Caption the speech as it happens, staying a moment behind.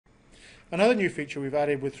Another new feature we've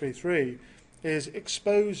added with 3.3 is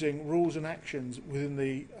exposing rules and actions within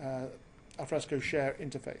the Alfresco share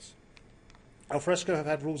interface. Alfresco have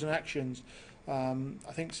had rules and actions,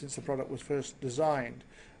 I think, since the product was first designed,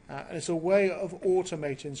 and it's a way of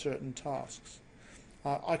automating certain tasks.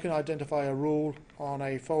 I can identify a rule on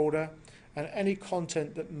a folder, and any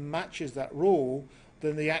content that matches that rule,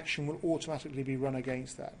 then the action will automatically be run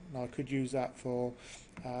against that. Now, I could use that for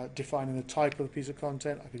defining the type of a piece of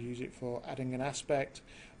content. I could use it for adding an aspect.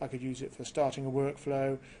 I could use it for starting a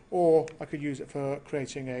workflow, or I could use it for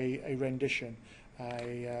creating a rendition,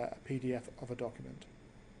 a PDF of a document.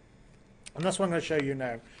 And that's what I'm going to show you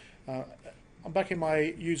now. I'm back in my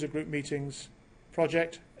user group meetings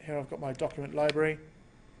project. Here I've got my document library.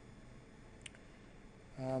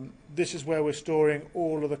 This is where we're storing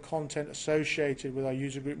all of the content associated with our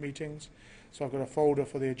user group meetings. So I've got a folder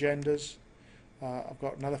for the agendas. I've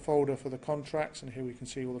got another folder for the contracts, and here we can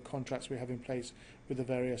see all the contracts we have in place with the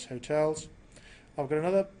various hotels. I've got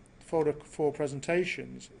another folder for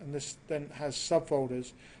presentations, and this then has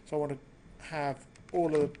subfolders. So I want to have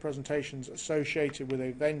all of the presentations associated with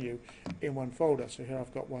a venue in one folder. So here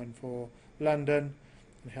I've got one for London,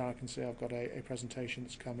 and here I can see I've got a presentation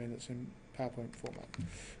that's come in that's in PowerPoint format.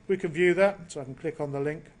 We can view that, so I can click on the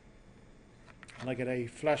link and I get a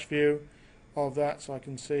flash view of that, so I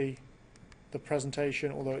can see the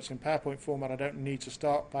presentation. Although it's in PowerPoint format, I don't need to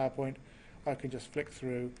start PowerPoint. I can just flick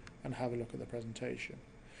through and have a look at the presentation.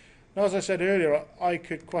 Now, as I said earlier, I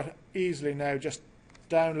could quite easily now just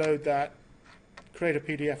download that, create a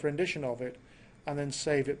PDF rendition of it, and then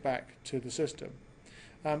save it back to the system.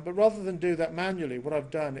 But rather than do that manually, what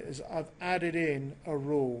I've done is I've added in a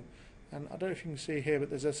rule. And I don't know if you can see here, but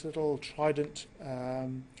there's this little trident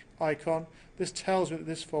icon. This tells me that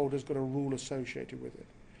this folder's got a rule associated with it.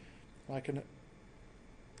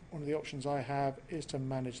 One of the options I have is to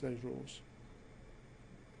manage those rules.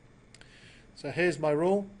 So here's my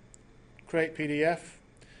rule: create PDF,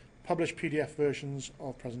 publish PDF versions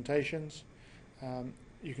of presentations.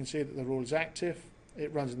 You can see that the rule is active.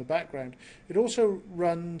 It runs in the background. It also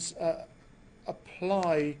runs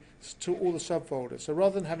apply to all the subfolders. So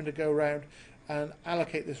rather than having to go around and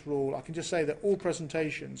allocate this rule, I can just say that all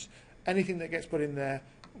presentations, anything that gets put in there,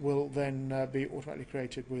 will then be automatically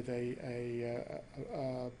created with a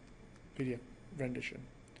PDF rendition.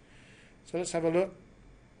 So let's have a look.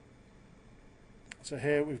 So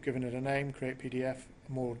here we've given it a name, create PDF,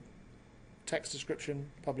 a more text description,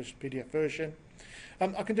 publish PDF version.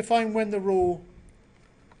 I can define when the rule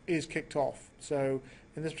is kicked off. So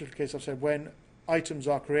in this particular case, I've said when items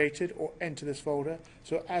are created or enter this folder.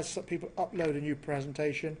 So as people upload a new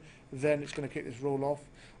presentation, then it's going to kick this rule off.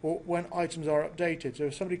 Or when items are updated. So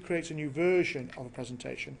if somebody creates a new version of a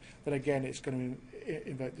presentation, then again it's going to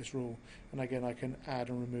invoke this rule. And again, I can add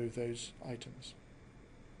and remove those items.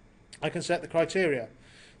 I can set the criteria.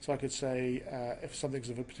 So I could say if something's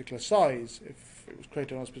of a particular size, if it was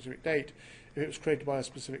created on a specific date, if it was created by a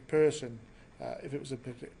specific person, if it was a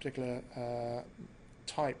particular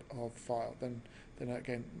type of file, then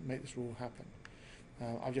again make this rule happen.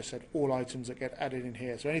 I've just said all items that get added in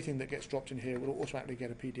here, so anything that gets dropped in here will automatically get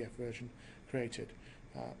a PDF version created.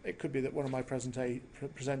 It could be that one of my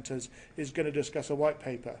presenters is going to discuss a white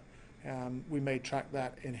paper. We may track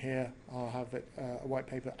that in here. I'll have it, a white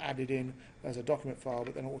paper added in as a document file,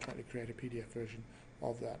 but then automatically create a PDF version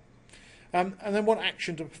of that. And then what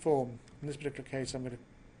action to perform. In this particular case, I'm going to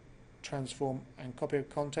transform and copy a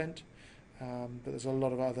content. But there's a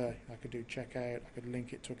lot of other. I could do checkout. I could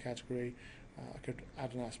link it to a category. I could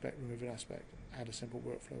add an aspect, remove an aspect, add a simple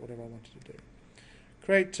workflow, whatever I wanted to do.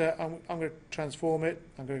 Create. I'm going to transform it.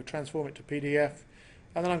 I'm going to transform it to PDF,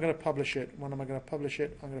 and then I'm going to publish it. When am I going to publish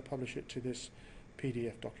it? I'm going to publish it to this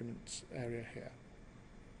PDF documents area here.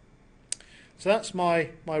 So that's my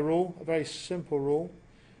rule. A very simple rule.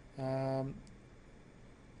 I'm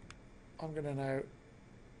going to now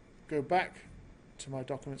go back to my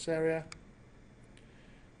documents area,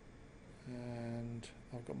 and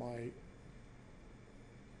I've got my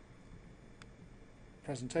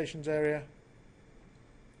presentations area.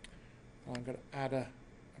 I'm going to add a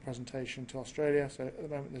presentation to Australia. So at the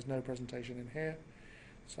moment there's no presentation in here,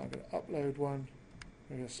 so I'm going to upload one.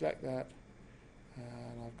 I'm going to select that,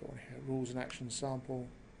 and I've got one here, rules and actions sample.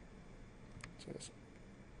 So let's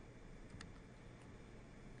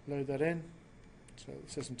load that in. So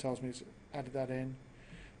the system tells me it's added that in.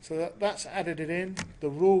 So that's added it in. The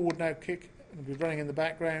rule would now kick and be running in the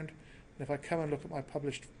background. And if I come and look at my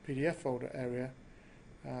published PDF folder area,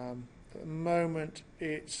 at the moment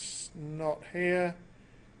it's not here.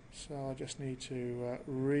 So I just need to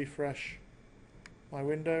refresh my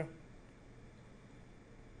window.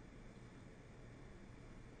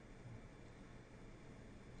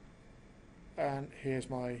 and here's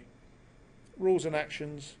my rules and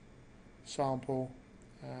actions sample.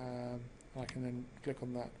 I can then click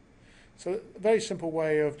on that. So a very simple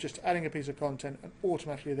way of just adding a piece of content and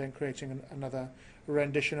automatically then creating another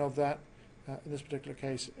rendition of that. In this particular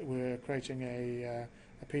case, we're creating a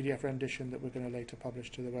PDF rendition that we're going to later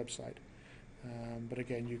publish to the website. But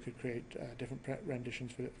again, you could create different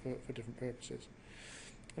renditions for different purposes.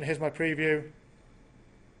 And here's my preview.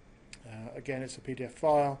 Again, it's a PDF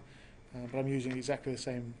file, but I'm using exactly the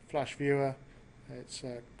same Flash viewer. It's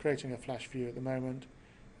creating a Flash view at the moment,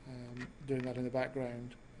 doing that in the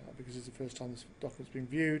background because it's the first time this document's being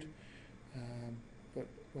viewed. But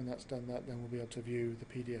when that's done, then we'll be able to view the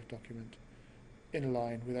PDF document in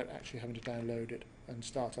line without actually having to download it and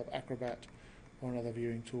start up Acrobat or another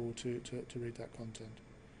viewing tool to read that content.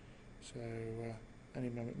 So any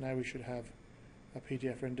moment now we should have a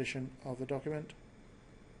PDF rendition of the document.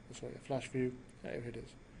 Sorry, a Flash view. There it is.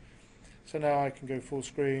 So now I can go full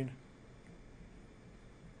screen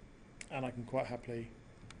and I can quite happily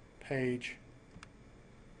page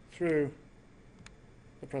through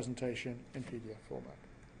the presentation in PDF format.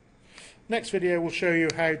 Next video will show you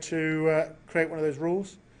how to create one of those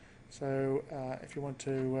rules. So if you want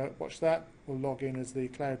to watch that, we'll log in as the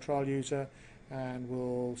cloud trial user and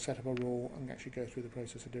we'll set up a rule and actually go through the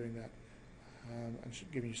process of doing that and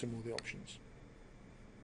giving you some more of the options.